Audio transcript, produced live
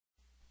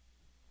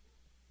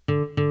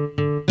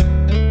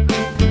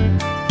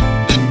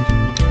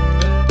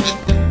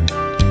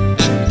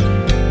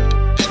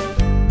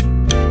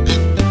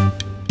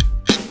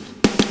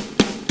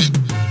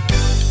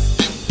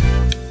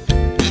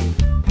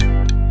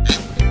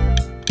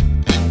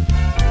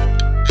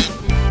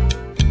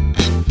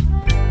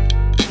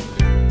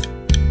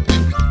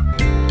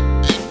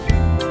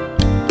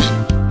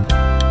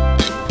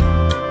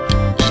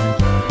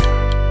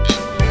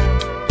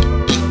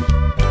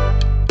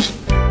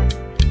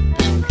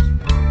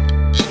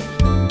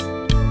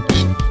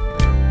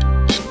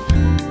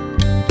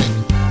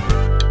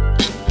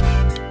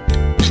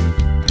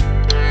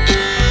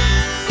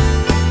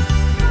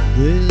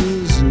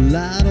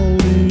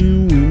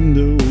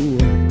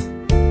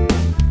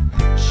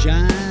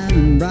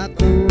right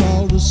there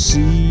all to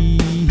see.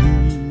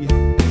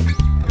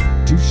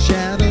 Two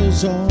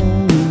shadows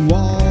on the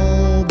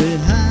wall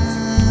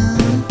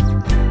behind.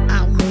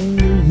 I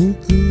wonder who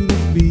could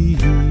it be?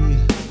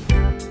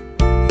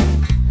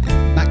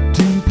 Back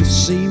to the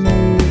same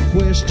old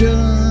question.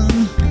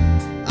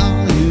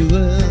 Are you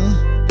there?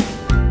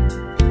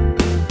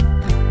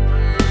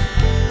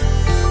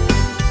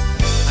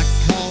 I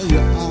call you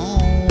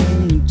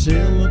on the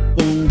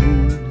telephone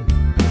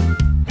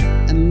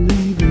and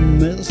leave a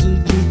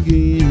message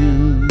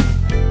again.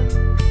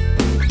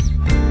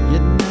 You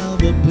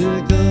never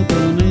pick up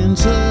an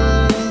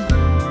answer.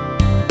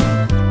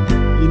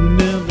 You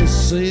never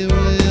say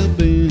where you've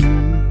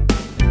been.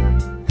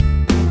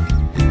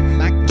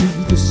 Back to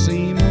the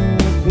same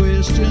old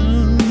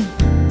question.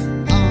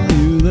 Are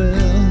you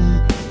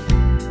there?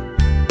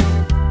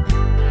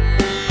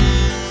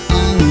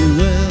 Are you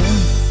there?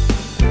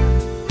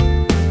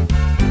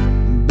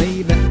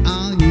 Baby,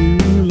 are you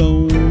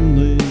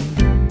lonely?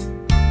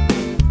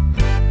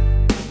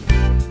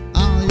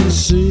 Are you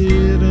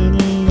sitting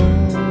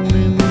alone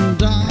in the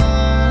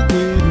dark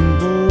waiting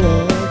for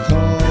a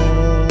call?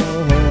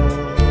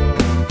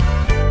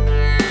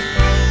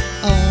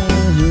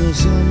 Oh, is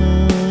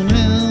someone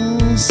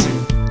else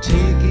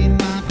taking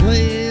my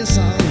place?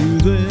 Are you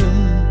there?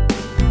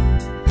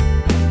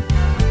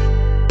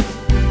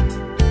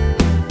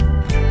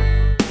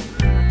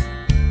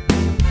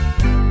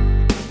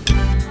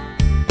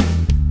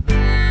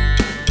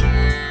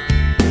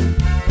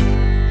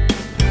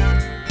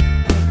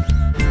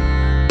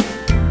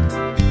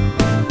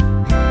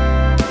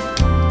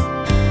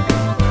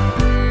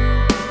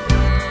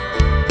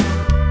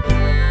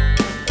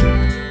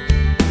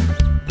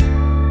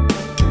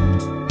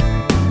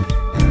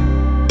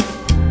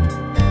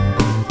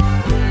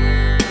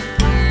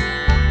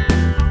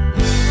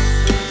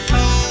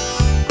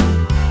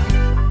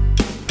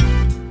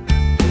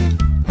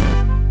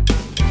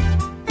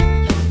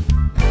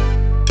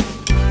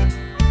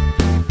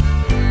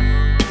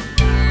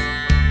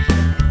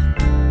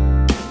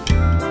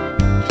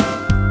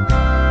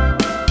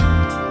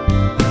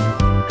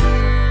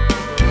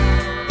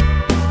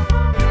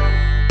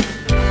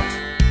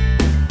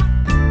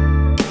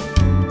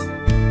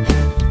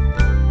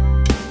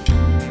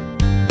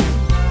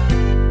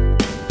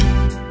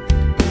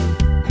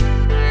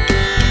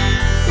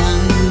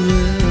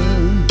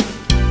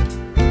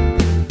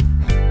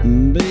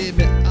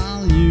 Baby,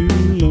 are you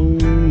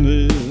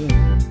lonely?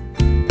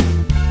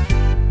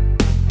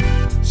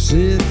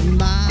 Sitting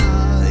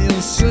by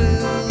yourself.